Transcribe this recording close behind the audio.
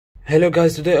Hello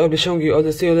guys, today I'll be showing you all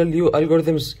the COLL-U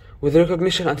algorithms with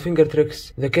recognition and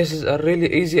Fingertricks. The cases are really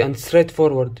easy and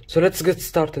straightforward, so let's get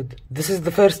started. This is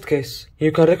the first case.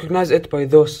 You can recognize it by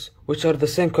those, which are the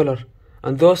same color,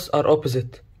 and those are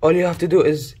opposite. All you have to do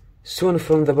is swoon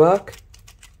from the back,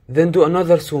 then do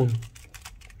another swoon.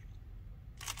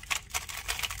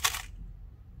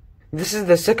 This is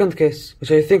the second case,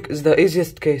 which I think is the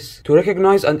easiest case to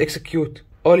recognize and execute.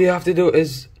 All you have to do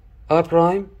is R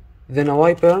prime, then a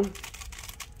Y perm,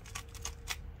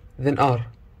 then R.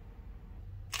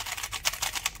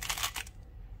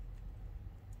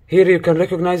 Here you can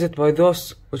recognize it by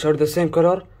those which are the same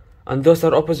color and those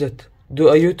are opposite. Do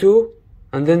a U2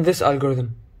 and then this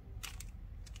algorithm.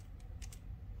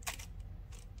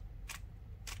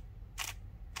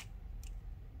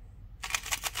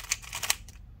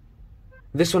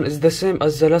 This one is the same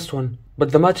as the last one,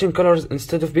 but the matching colors,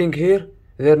 instead of being here,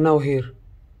 they are now here.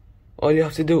 All you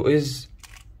have to do is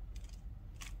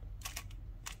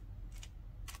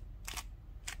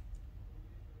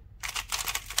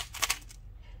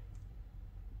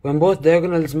when both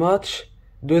diagonals match,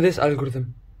 do this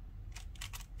algorithm.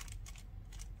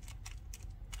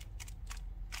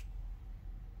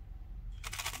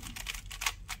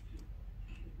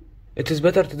 It is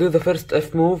better to do the first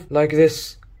F move like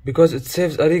this, because it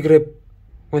saves a regrip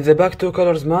when the back two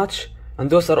colors match and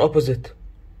those are opposite.